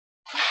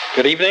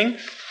Good evening.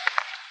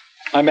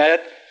 I'm Ed.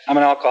 I'm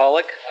an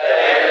alcoholic.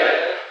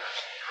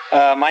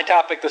 My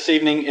topic this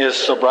evening is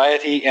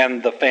sobriety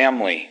and the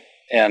family.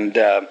 And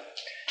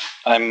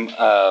I'm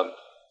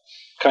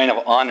kind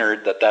of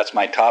honored that that's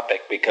my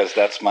topic because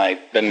that's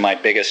been my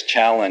biggest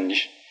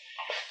challenge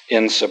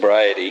in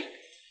sobriety.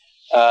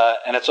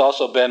 And it's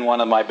also been one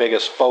of my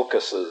biggest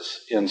focuses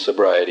in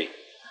sobriety.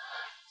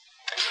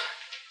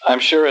 I'm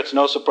sure it's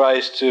no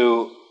surprise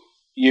to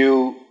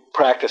you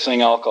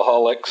practicing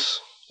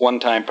alcoholics,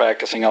 one-time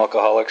practicing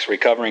alcoholics,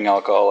 recovering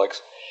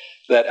alcoholics,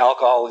 that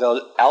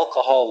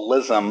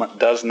alcoholism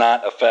does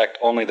not affect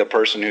only the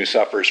person who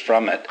suffers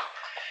from it.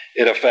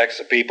 It affects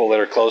the people that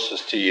are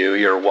closest to you,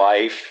 your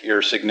wife,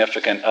 your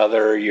significant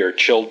other, your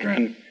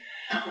children,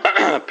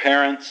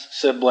 parents,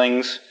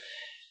 siblings.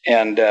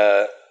 And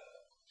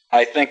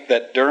I think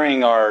that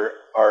during our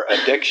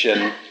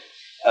addiction,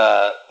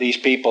 these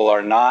people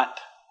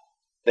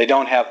they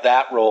don't have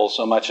that role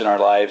so much in our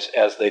lives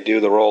as they do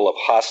the role of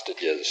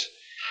hostages.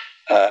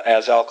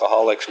 As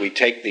alcoholics, we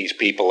take these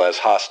people as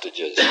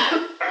hostages.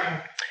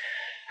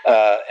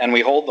 And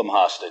we hold them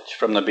hostage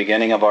from the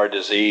beginning of our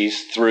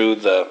disease through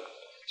the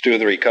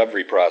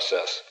recovery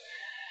process.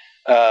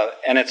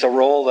 And it's a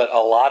role that a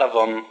lot of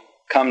them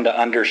come to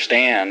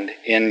understand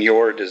in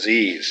your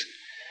disease.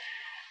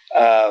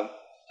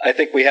 I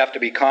think we have to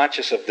be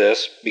conscious of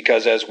this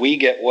because as we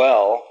get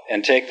well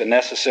and take the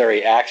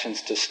necessary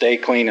actions to stay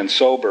clean and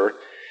sober,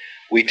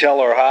 we tell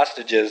our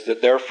hostages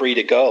that they're free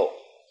to go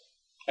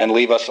and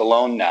leave us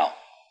alone now.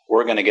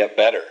 We're going to get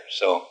better.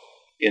 So,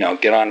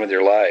 get on with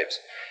your lives.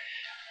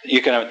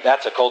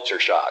 That's a culture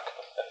shock.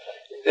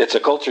 It's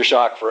a culture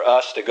shock for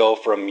us to go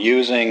from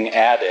using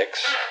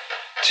addicts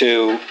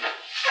to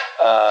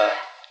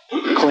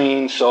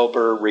clean,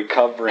 sober,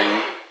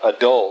 recovering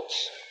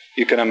adults.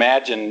 You can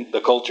imagine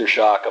the culture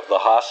shock of the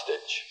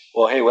hostage.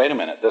 Well, hey, wait a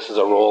minute. This is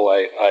a role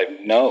I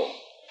know.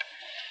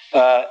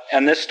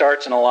 And this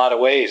starts in a lot of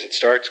ways. It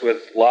starts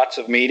with lots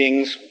of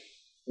meetings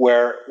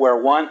where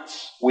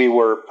once we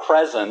were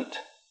present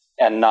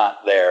and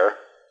not there,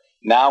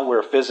 now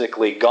we're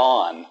physically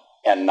gone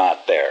and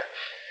not there.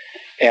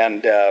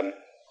 And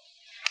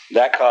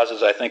that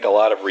causes, I think, a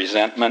lot of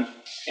resentment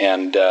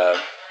and,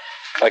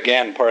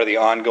 again, part of the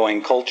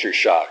ongoing culture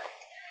shock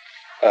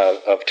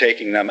of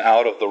taking them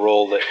out of the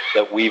role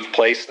that we've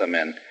placed them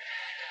in.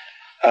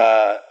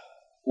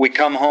 We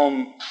come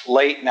home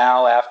late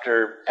now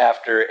after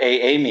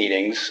AA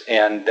meetings,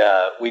 and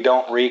we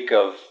don't reek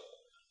of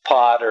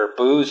pot or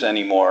booze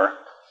anymore,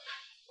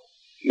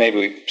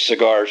 maybe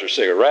cigars or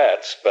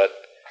cigarettes, but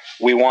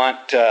we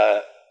want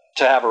to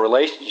have a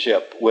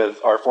relationship with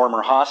our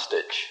former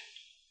hostage,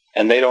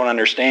 and they don't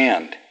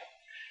understand.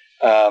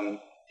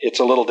 It's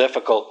a little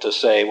difficult to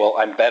say, well,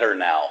 I'm better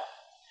now.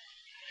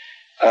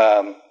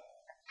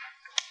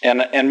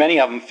 And many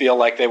of them feel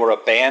like they were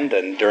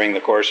abandoned during the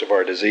course of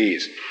our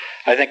disease.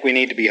 I think we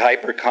need to be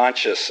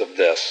hyper-conscious of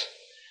this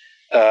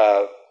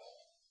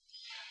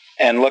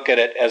and look at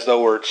it as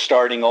though we're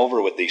starting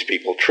over with these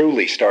people,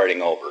 truly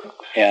starting over.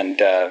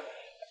 And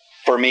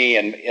for me,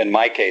 in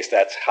my case,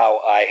 that's how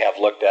I have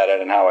looked at it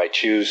and how I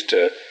choose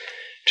to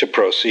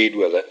proceed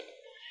with it.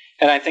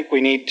 And I think we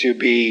need to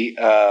be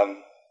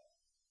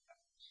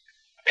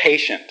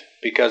patient,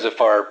 because if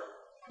our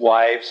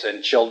wives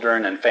and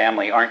children and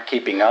family aren't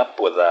keeping up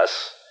with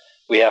us,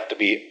 we have to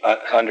be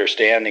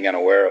understanding and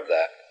aware of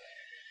that.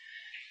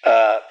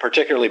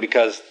 Particularly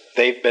because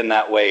they've been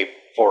that way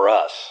for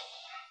us.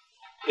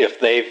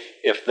 If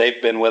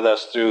they've been with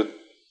us through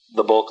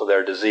the bulk of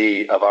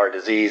our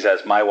disease,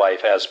 as my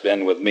wife has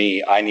been with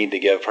me, I need to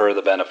give her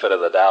the benefit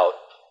of the doubt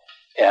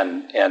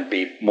and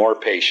be more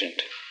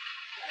patient.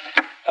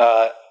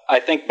 I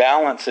think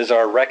balance is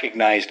our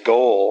recognized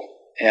goal,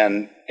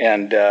 and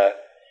I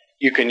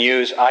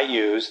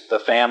use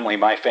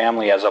my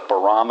family as a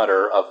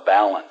barometer of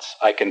balance.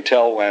 I can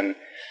tell when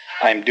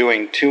I'm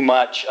doing too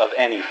much of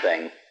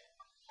anything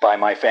by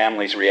my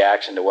family's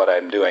reaction to what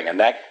I'm doing. And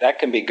that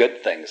can be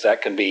good things.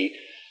 That can be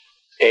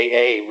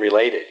AA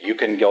related. You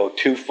can go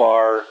too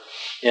far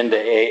into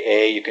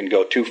AA. You can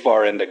go too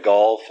far into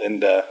golf,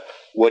 into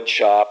wood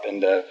shop,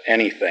 into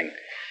anything.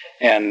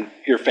 And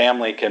your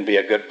family can be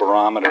a good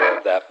barometer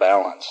of that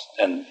balance.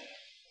 And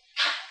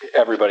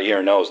everybody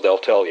here knows, they'll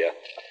tell you.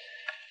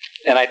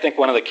 And I think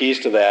one of the keys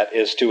to that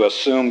is to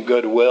assume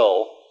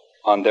goodwill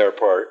on their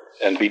part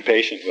and be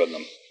patient with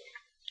them.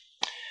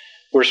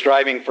 We're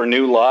striving for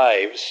new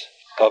lives,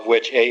 of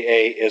which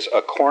AA is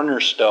a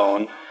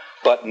cornerstone,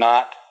 but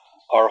not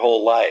our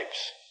whole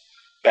lives.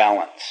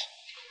 Balance.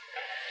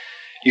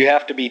 You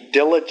have to be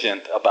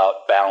diligent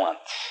about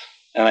balance.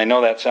 And I know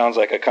that sounds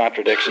like a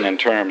contradiction in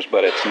terms,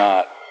 but it's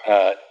not.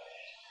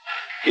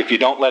 If you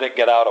don't let it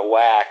get out of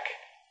whack,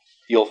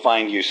 you'll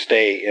find you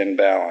stay in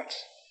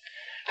balance.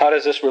 How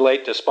does this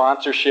relate to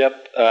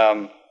sponsorship?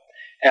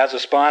 As a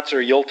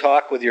sponsor, you'll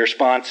talk with your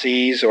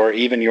sponsees or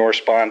even your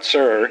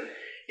sponsor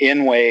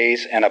in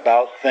ways and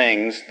about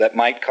things that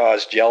might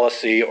cause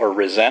jealousy or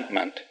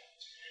resentment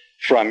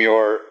from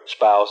your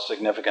spouse,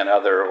 significant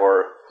other,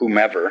 or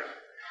whomever.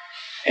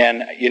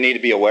 And you need to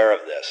be aware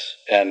of this.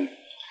 And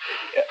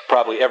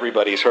probably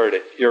everybody's heard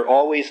it. You're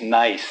always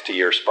nice to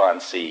your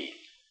sponsee.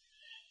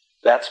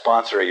 That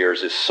sponsor of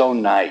yours is so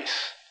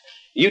nice.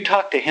 You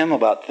talk to him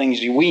about things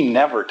we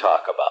never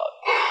talk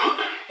about.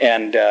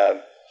 And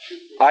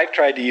I've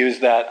tried to use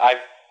that.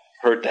 I've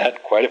heard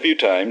that quite a few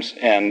times.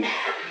 And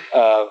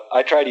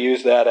I try to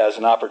use that as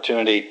an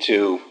opportunity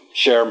to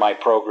share my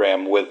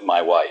program with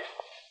my wife.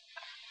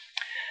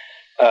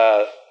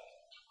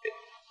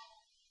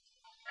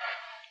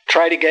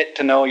 Try to get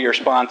to know your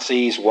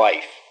sponsee's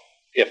wife,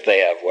 if they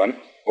have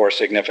one, or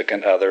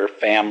significant other,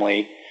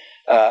 family.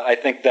 I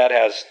think that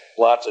has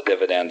lots of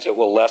dividends. It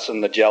will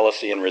lessen the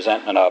jealousy and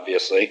resentment,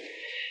 obviously.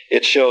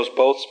 It shows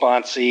both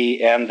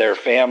sponsee and their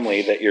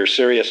family that you're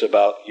serious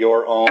about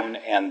your own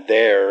and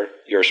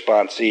your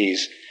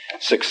sponsee's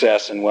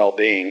success and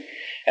well-being.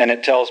 And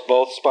it tells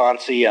both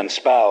sponsee and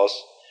spouse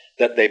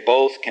that they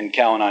both can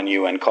count on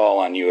you and call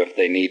on you if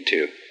they need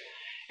to.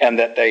 And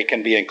that they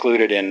can be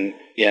included in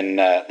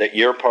that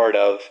you're part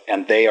of,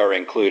 and they are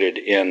included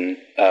in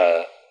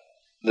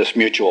this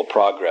mutual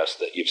progress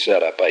that you've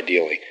set up,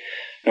 ideally,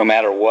 no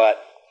matter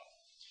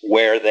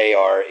where they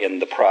are in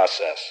the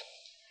process.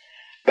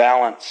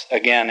 Balance,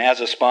 again, as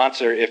a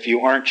sponsor, if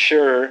you aren't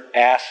sure,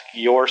 ask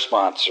your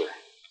sponsor.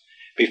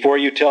 Before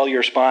you tell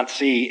your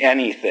sponsee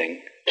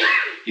anything,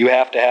 you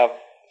have to have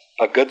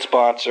a good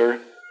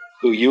sponsor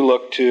who you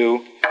look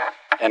to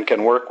and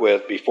can work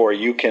with before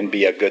you can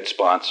be a good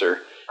sponsor.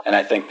 And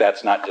I think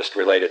that's not just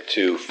related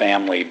to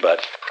family,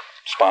 but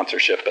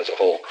sponsorship as a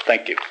whole.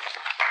 Thank you.